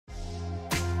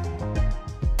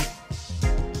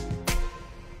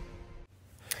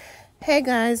Hey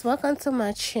guys, welcome to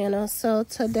my channel. So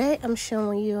today I'm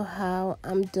showing you how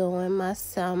I'm doing my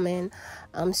salmon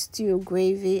stew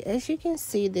gravy. As you can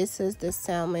see, this is the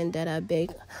salmon that I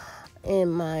baked in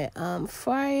my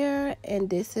fryer, and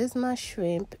this is my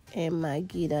shrimp and my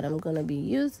ghee that I'm gonna be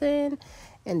using,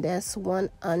 and that's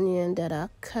one onion that I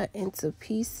cut into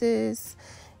pieces,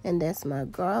 and that's my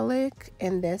garlic,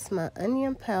 and that's my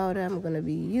onion powder I'm gonna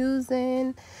be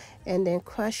using, and then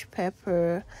crushed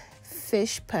pepper,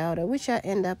 fish powder, which I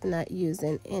end up not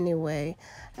using anyway.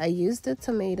 I used the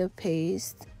tomato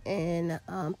paste and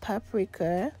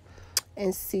paprika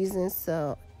and seasoned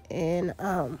salt and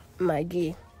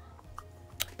Maggi.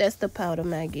 That's the powder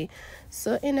Maggi.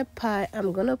 So in a pot,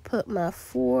 I'm gonna put my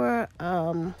four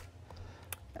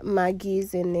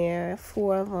Maggi's in there,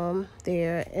 four of them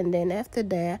there, and then after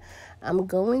that, I'm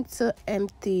going to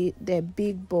empty that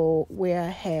big bowl where I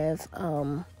have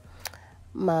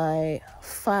my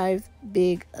 5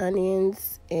 big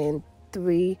onions and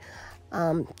 3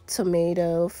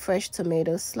 fresh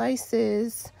tomato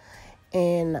slices,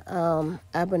 and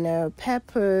habanero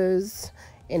peppers,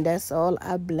 and that's all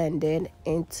I blended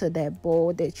into that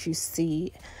bowl that you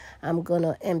see I'm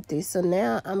gonna empty. So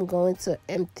now I'm going to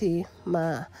empty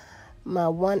my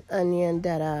one onion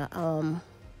that I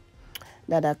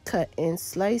cut in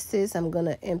slices. I'm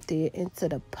gonna empty it into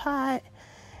the pot,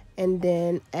 and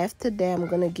then after that I'm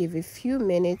gonna give it a few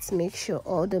minutes, make sure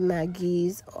all the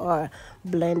Maggi's are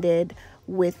blended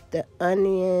with the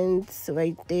onions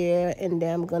right there, and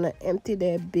then I'm gonna empty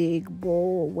that big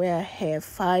bowl where I have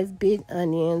 5 big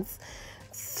onions,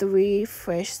 3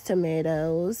 fresh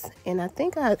tomatoes, and I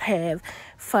think I have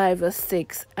 5 or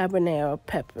 6 habanero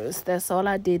peppers. That's all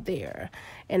I did there,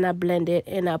 and I blended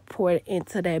and I poured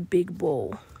into that big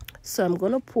bowl. So I'm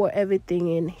going to pour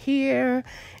everything in here,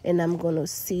 and I'm going to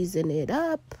season it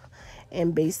up,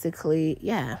 and basically,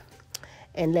 yeah,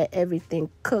 and let everything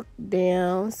cook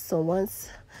down. So once,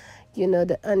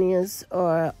 the onions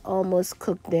are almost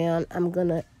cooked down, I'm going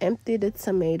to empty the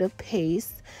tomato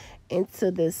paste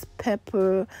into this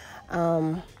pepper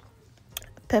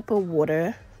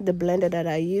water, the blender that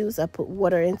I use. I put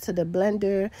water into the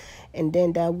blender, and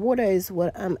then that water is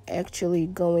what I'm actually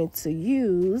going to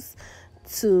use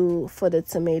for the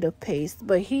tomato paste.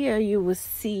 But here you will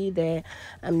see that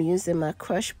I'm using my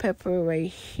crushed pepper right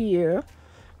here,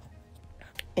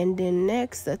 and then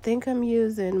next I think I'm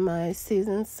using my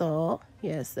seasoned salt.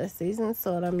 Yes, that seasoned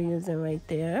salt I'm using right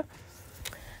there,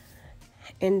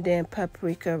 and then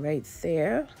paprika right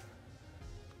there,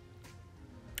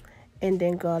 and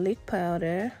then garlic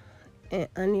powder and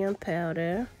onion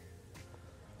powder,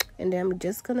 and then I'm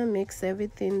just gonna mix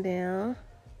everything down.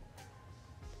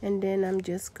 And then I'm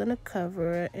just gonna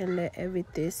cover and let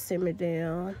everything simmer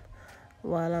down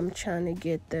while I'm trying to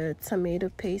get the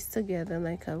tomato paste together,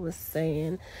 like I was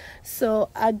saying. So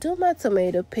I do my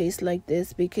tomato paste like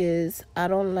this because I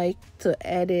don't like to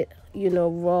add it,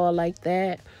 raw like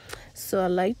that. So I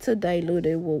like to dilute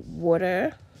it with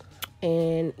water.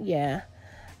 And yeah,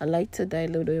 I like to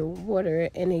dilute it with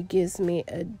water, and it gives me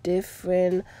a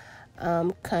different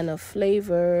kind of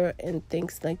flavor and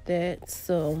things like that.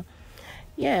 So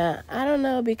yeah, I don't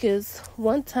know, because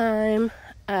one time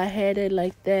I had it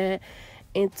like that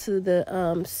into the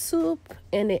soup,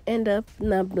 and it ended up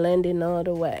not blending all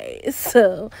the way.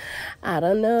 So I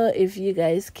don't know if you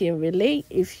guys can relate.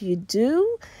 If you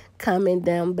do, comment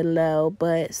down below.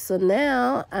 But so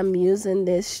now I'm using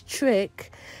this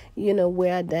trick,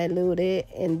 where I dilute it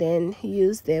and then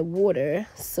use that water,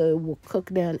 so it will cook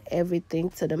down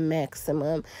everything to the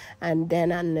maximum, and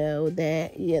then I know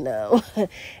that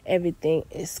everything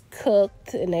is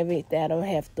cooked and everything. I don't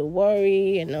have to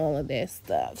worry and all of that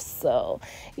stuff. So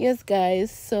yes guys,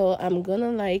 so I'm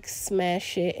gonna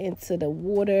smash it into the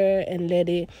water and let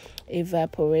it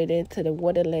evaporate into the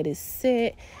water, let it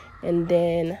sit, and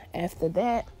then after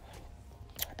that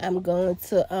I'm going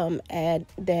to add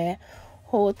that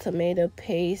whole tomato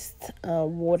paste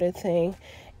water thing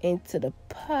into the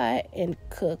pot and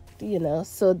cook,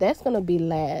 so that's gonna be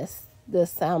last. The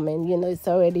salmon, it's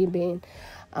already been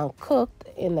cooked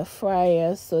in the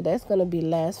fryer, so that's gonna be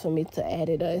last for me to add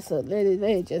it on. So let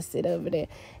it just sit over there,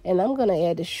 and I'm gonna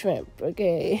add the shrimp.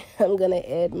 Okay, I'm gonna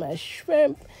add my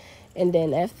shrimp, and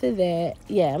then after that,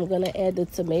 yeah, I'm gonna add the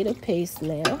tomato paste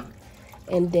now,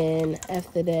 and then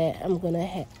after that I'm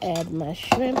gonna add my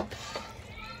shrimp.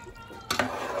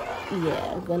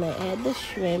 Yeah, I'm gonna add the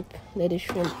shrimp, let the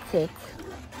shrimp cook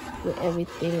with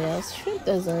everything else. Shrimp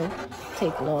doesn't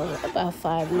take long, about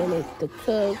 5 minutes to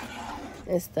cook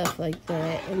and stuff like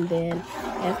that. And then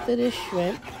after the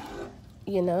shrimp,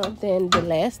 then the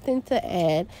last thing to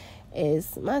add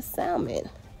is my salmon.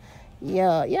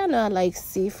 Y'all know I like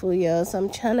seafood, y'all. So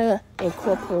I'm trying to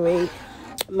incorporate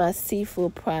my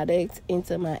seafood products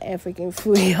into my African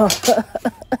food, y'all.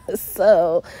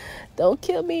 So don't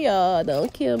kill me, y'all.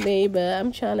 Don't kill me. But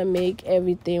I'm trying to make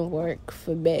everything work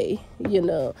for me.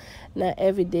 Not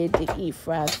every day to eat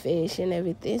fried fish and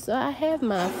everything. So I have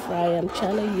my fry. I'm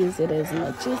trying to use it as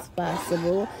much as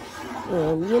possible.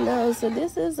 And so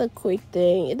this is a quick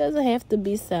thing. It doesn't have to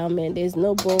be salmon. There's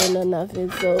no bone or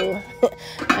nothing. So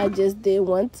I just did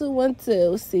 1, 2, 1,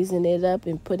 2, season it up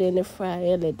and put it in the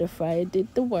fryer. Let the fryer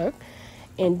did the work.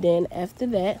 And then after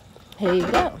that, here you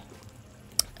go.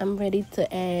 I'm ready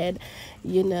to add,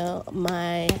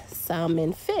 my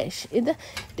salmon fish.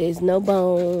 There's no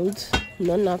bones,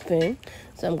 no nothing.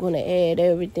 So I'm going to add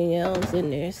everything else in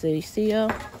there. So you see,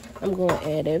 y'all, I'm going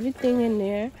to add everything in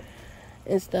there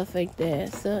and stuff like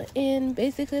that. So, and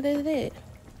basically that's it.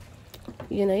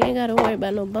 You ain't got to worry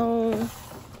about no bone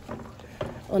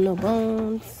or no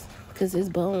bones, because it's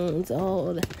bones.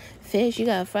 All the fish, you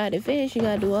got to fry the fish. You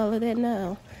got to do all of that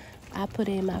now. I put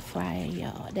it in my fryer,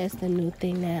 y'all. That's the new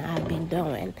thing that I've been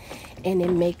doing. And it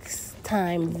makes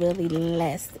time really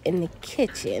less in the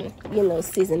kitchen.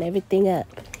 Season everything up.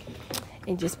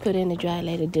 And just put it in the dry,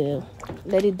 let it do.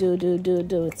 Let it do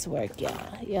its work,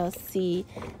 y'all. Y'all see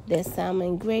that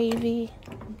salmon gravy?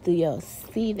 Do y'all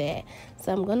see that?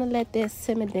 So I'm going to let that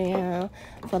simmer down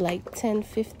for like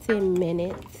 10-15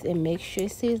 minutes and make sure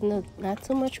it's not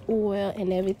too much oil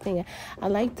and everything. I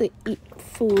like to eat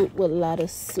food with a lot of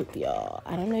soup, y'all.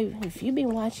 I don't know if you've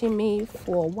been watching me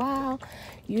for a while,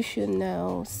 you should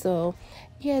know. So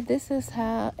yeah, this is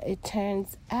how it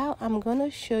turns out. I'm going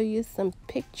to show you some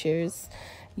pictures,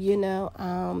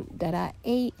 that I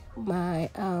ate my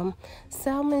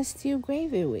salmon stew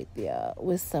gravy with, y'all,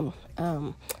 with some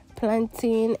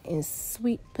plantain and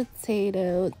sweet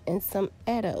potatoes and some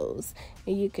edibles.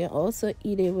 And you can also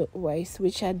eat it with rice,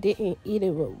 which I didn't eat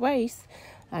it with rice.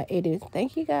 I ate it.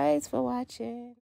 Thank you guys for watching.